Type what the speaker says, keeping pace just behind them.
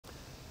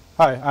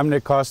Hi, I'm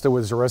Nick Costa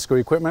with Zaresco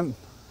Equipment.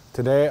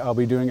 Today I'll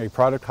be doing a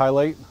product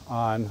highlight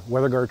on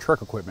WeatherGuard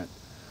truck equipment.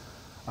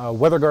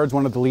 WeatherGuard is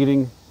one of the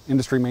leading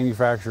industry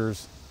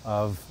manufacturers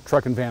of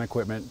truck and van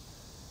equipment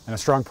and a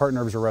strong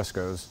partner of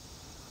Zaresco's.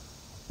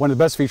 One of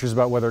the best features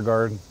about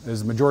WeatherGuard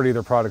is the majority of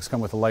their products come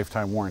with a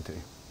lifetime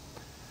warranty.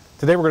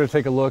 Today we're going to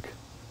take a look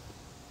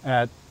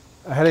at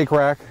a headache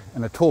rack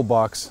and a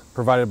toolbox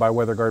provided by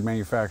WeatherGuard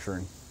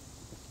Manufacturing.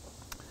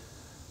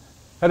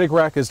 Headache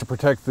rack is to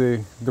protect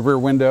the rear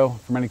window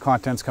from any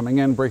contents coming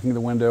in, breaking the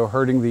window,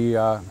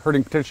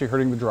 potentially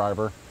hurting the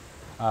driver.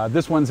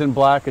 This one's in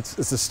black.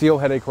 It's a steel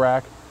headache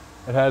rack.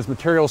 It has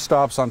material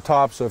stops on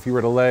top, so if you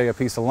were to lay a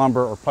piece of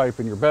lumber or pipe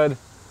in your bed,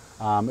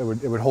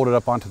 it would hold it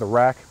up onto the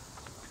rack.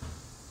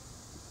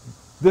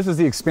 This is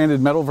the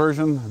expanded metal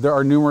version. There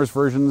are numerous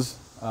versions.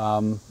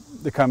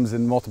 It comes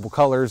in multiple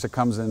colors. It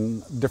comes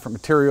in different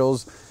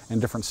materials and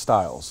different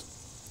styles.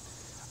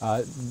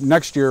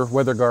 Next year,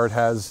 WeatherGuard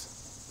has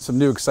some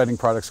new exciting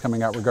products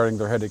coming out regarding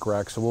their headache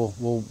rack, so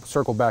we'll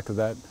circle back to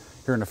that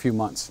here in a few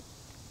months.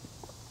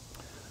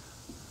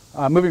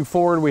 Moving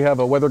forward, we have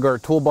a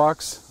WeatherGuard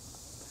toolbox.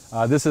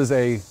 This is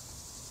a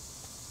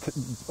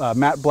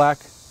matte black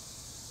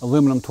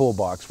aluminum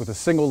toolbox with a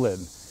single lid.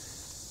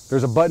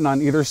 There's a button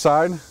on either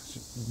side,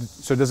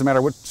 so it doesn't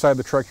matter which side of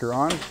the truck you're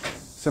on.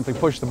 Simply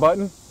push the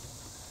button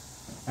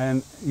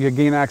and you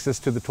gain access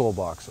to the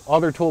toolbox. All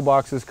their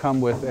toolboxes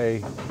come with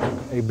a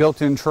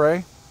built-in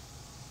tray,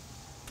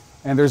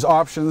 and there's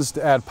options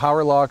to add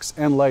power locks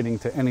and lighting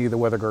to any of the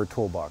WeatherGuard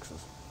toolboxes.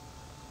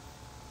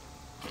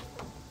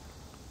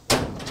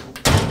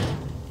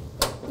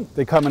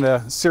 They come in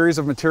a series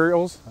of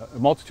materials, a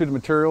multitude of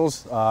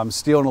materials,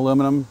 steel and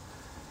aluminum,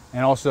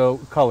 and also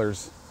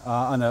colors.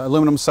 On the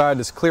aluminum side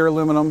is clear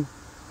aluminum,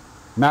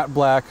 matte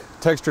black,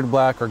 textured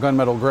black, or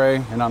gunmetal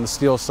gray, and on the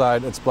steel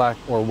side it's black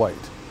or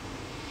white.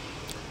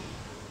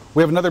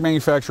 We have another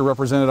manufacturer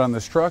represented on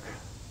this truck,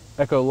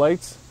 Echo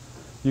Lights.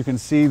 You can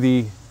see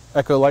the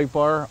Echo light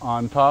bar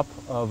on top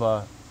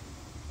of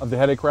the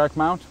headache rack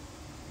mount.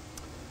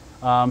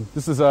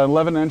 This is an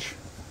 11-inch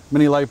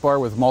mini light bar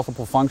with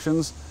multiple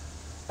functions.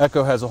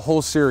 Echo has a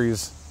whole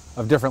series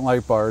of different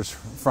light bars,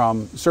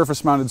 from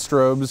surface mounted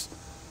strobes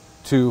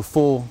to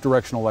full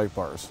directional light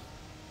bars.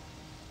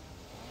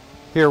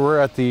 Here we're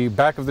at the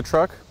back of the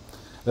truck.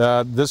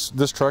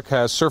 This truck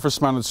has surface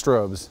mounted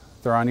strobes.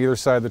 They're on either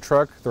side of the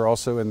truck. They're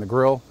also in the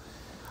grille.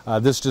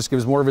 This just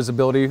gives more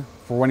visibility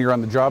for when you're on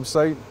the job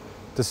site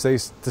to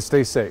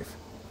stay safe.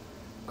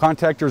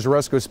 Contact your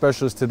Zaresco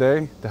specialist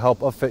today to help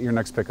upfit your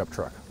next pickup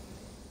truck.